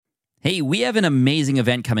Hey, we have an amazing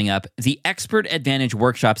event coming up, the Expert Advantage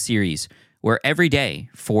Workshop Series, where every day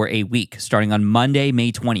for a week, starting on Monday,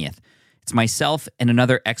 May 20th, it's myself and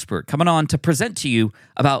another expert coming on to present to you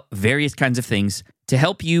about various kinds of things to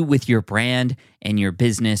help you with your brand and your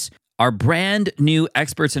business. Our brand new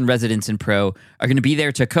experts and residents in Pro are going to be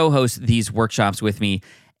there to co-host these workshops with me,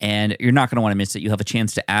 and you're not going to want to miss it. You'll have a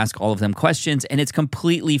chance to ask all of them questions, and it's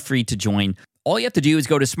completely free to join. All you have to do is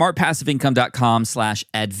go to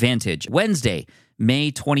smartpassiveincome.com/advantage. Wednesday,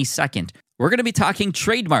 May 22nd. We're going to be talking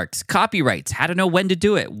trademarks, copyrights, how to know when to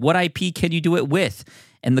do it, what IP can you do it with,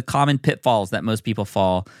 and the common pitfalls that most people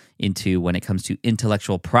fall into when it comes to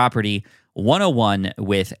intellectual property 101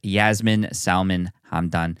 with Yasmin Salman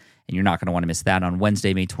Hamdan. And you're not going to want to miss that on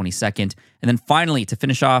Wednesday, May 22nd. And then finally, to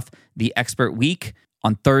finish off the Expert Week,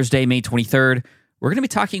 on Thursday, May 23rd, we're going to be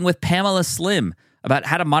talking with Pamela Slim about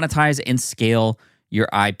how to monetize and scale your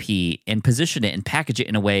IP and position it and package it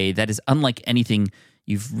in a way that is unlike anything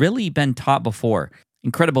you've really been taught before.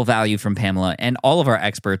 Incredible value from Pamela and all of our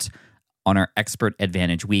experts on our Expert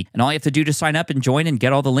Advantage Week. And all you have to do to sign up and join and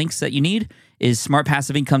get all the links that you need is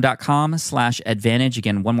smartpassiveincome.com/advantage.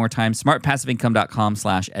 Again, one more time,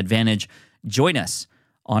 smartpassiveincome.com/advantage. Join us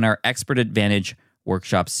on our Expert Advantage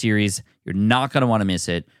Workshop Series. You're not going to want to miss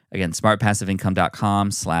it. Again,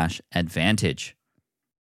 smartpassiveincome.com/advantage.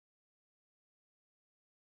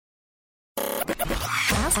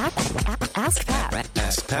 Ask Pat.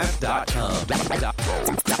 AskPat.com.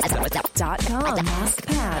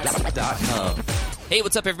 Hey,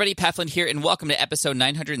 what's up, everybody? Pat Flynn here, and welcome to episode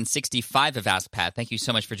 965 of Ask Pat. Thank you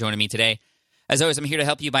so much for joining me today. As always, I'm here to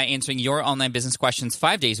help you by answering your online business questions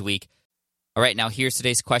 5 days a week. All right, now here's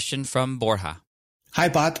today's question from Borja. Hi,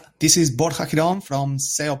 Pat. This is Borja Girón from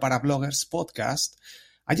SEO para Bloggers podcast.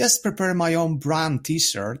 I just prepared my own brand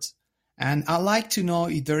t-shirt, and I'd like to know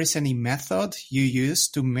if there is any method you use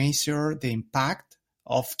to measure the impact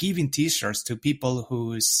of giving t-shirts to people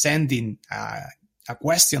who send in a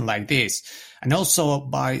question like this, and also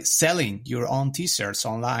by selling your own t-shirts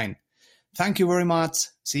online. Thank you very much.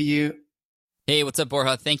 See you. Hey, what's up,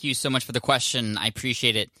 Borja? Thank you so much for the question. I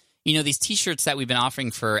appreciate it. You know, these t-shirts that we've been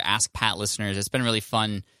offering for Ask Pat listeners, it's been really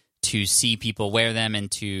fun to see people wear them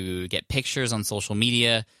and to get pictures on social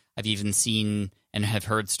media. I've even seen and have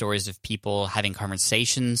heard stories of people having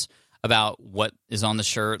conversations about what is on the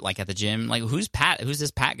shirt, like at the gym. Like, who's Pat? Who's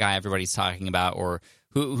this Pat guy everybody's talking about? Or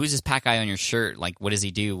who's this Pat guy on your shirt? Like, what does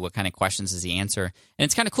he do? What kind of questions does he answer? And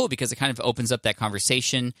it's kind of cool because it kind of opens up that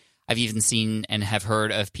conversation. I've even seen and have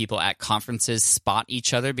heard of people at conferences spot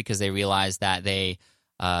each other because they realize that they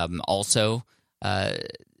also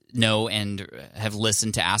know and have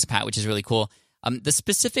listened to Ask Pat, which is really cool. The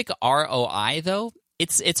specific ROI, though,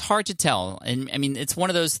 it's hard to tell. And I mean, it's one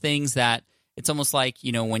of those things that it's almost like,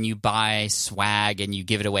 you know, when you buy swag and you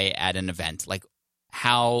give it away at an event. Like,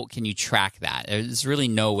 how can you track that? There's really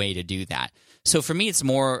no way to do that. So for me, it's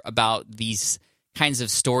more about these kinds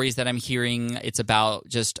of stories that I'm hearing. It's about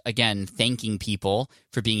just, again, thanking people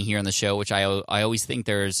for being here on the show, which I always think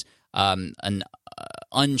there's an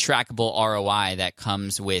untrackable ROI that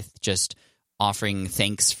comes with just offering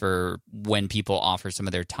thanks for when people offer some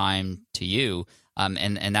of their time to you.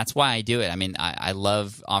 And that's why I do it. I mean, I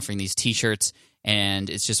love offering these t-shirts, and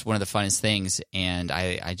it's just one of the funnest things. And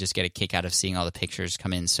I just get a kick out of seeing all the pictures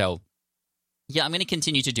come in. So yeah, I'm going to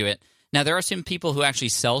continue to do it. Now, there are some people who actually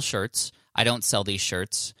sell shirts. I don't sell these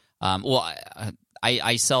shirts.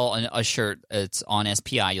 I sell a shirt. It's on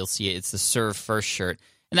SPI. You'll see it. It's the Serve First shirt.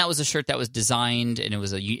 And that was a shirt that was designed, and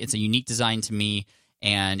it's a unique design to me,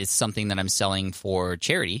 and it's something that I'm selling for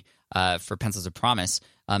charity, for Pencils of Promise.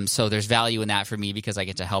 So there's value in that for me because I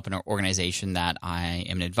get to help an organization that I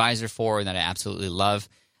am an advisor for and that I absolutely love.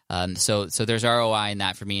 So there's ROI in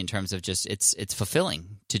that for me in terms of just it's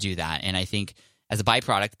fulfilling to do that. And I think as a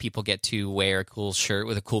byproduct, people get to wear a cool shirt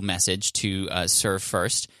with a cool message to serve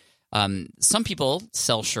first. Some people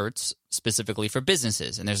sell shirts specifically for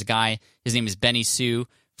businesses, and there's a guy, his name is Benny Sue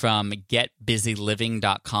from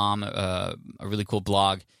GetBusyLiving.com, a really cool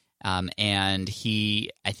blog, and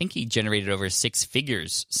I think he generated over 6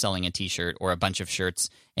 figures selling a t-shirt or a bunch of shirts,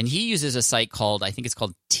 and he uses a site called, I think it's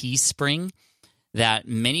called Teespring, that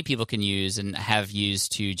many people can use and have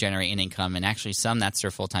used to generate an income, and actually some that's their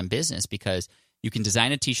full-time business because you can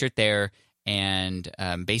design a t-shirt there and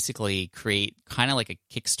basically create kind of like a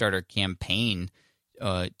Kickstarter campaign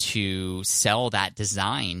to sell that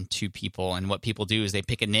design to people. And what people do is they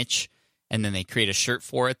pick a niche and then they create a shirt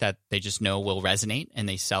for it that they just know will resonate, and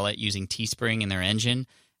they sell it using Teespring in their engine.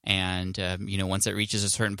 And once it reaches a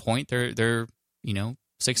certain point, they're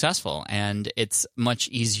successful. And it's much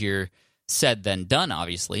easier said than done,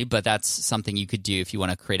 obviously, but that's something you could do if you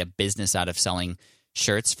want to create a business out of selling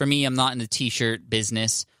shirts. For me, I'm not in the t-shirt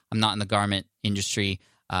business. I'm not in the garment industry,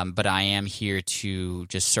 but I am here to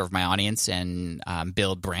just serve my audience and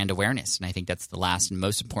build brand awareness. And I think that's the last and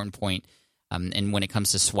most important point. And when it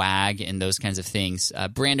comes to swag and those kinds of things,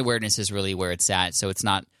 brand awareness is really where it's at. So it's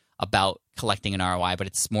not about collecting an ROI, but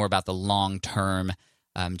it's more about the long-term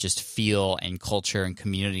just feel and culture and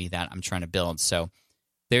community that I'm trying to build. So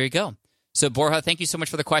there you go. So Borja, thank you so much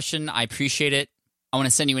for the question. I appreciate it. I want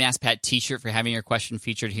to send you an Ask Pat t-shirt for having your question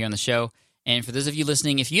featured here on the show. And for those of you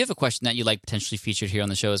listening, if you have a question that you'd like potentially featured here on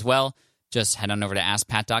the show as well, just head on over to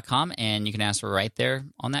askpat.com and you can ask right there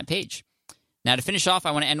on that page. Now, to finish off,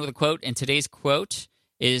 I want to end with a quote, and today's quote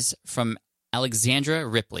is from Alexandra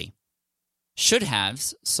Ripley.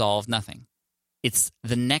 Should-haves solve nothing. It's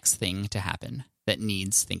the next thing to happen that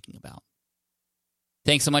needs thinking about.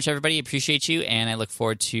 Thanks so much, everybody. Appreciate you, and I look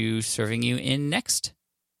forward to serving you in next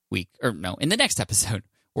week. Or no, in the next episode.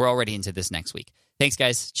 We're already into this next week. Thanks,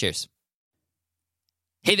 guys. Cheers.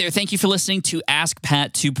 Hey there, thank you for listening to Ask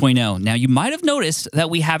Pat 2.0. Now, you might have noticed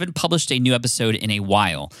that we haven't published a new episode in a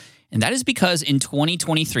while, and that is because in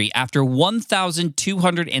 2023, after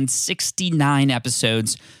 1,269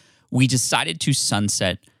 episodes, we decided to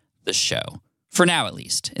sunset the show. For now, at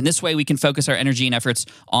least. In this way, we can focus our energy and efforts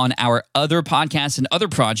on our other podcasts and other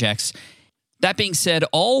projects. That being said,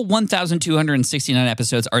 all 1,269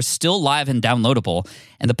 episodes are still live and downloadable,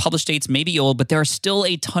 and the published dates may be old, but there are still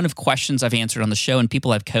a ton of questions I've answered on the show and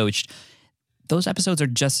people I've coached. Those episodes are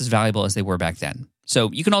just as valuable as they were back then. So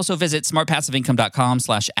you can also visit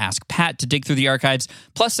smartpassiveincome.com/askpat to dig through the archives.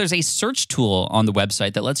 Plus, there's a search tool on the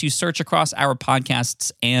website that lets you search across our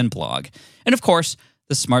podcasts and blog. And of course,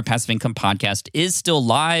 the Smart Passive Income podcast is still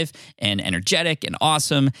live and energetic and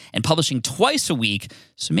awesome and publishing twice a week.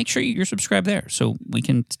 So make sure you're subscribed there so we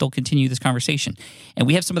can still continue this conversation. And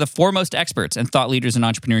we have some of the foremost experts and thought leaders in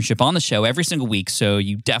entrepreneurship on the show every single week, so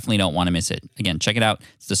you definitely don't want to miss it. Again, check it out.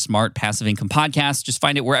 It's the Smart Passive Income podcast. Just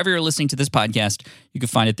find it wherever you're listening to this podcast. You can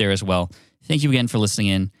find it there as well. Thank you again for listening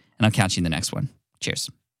in, and I'll catch you in the next one. Cheers.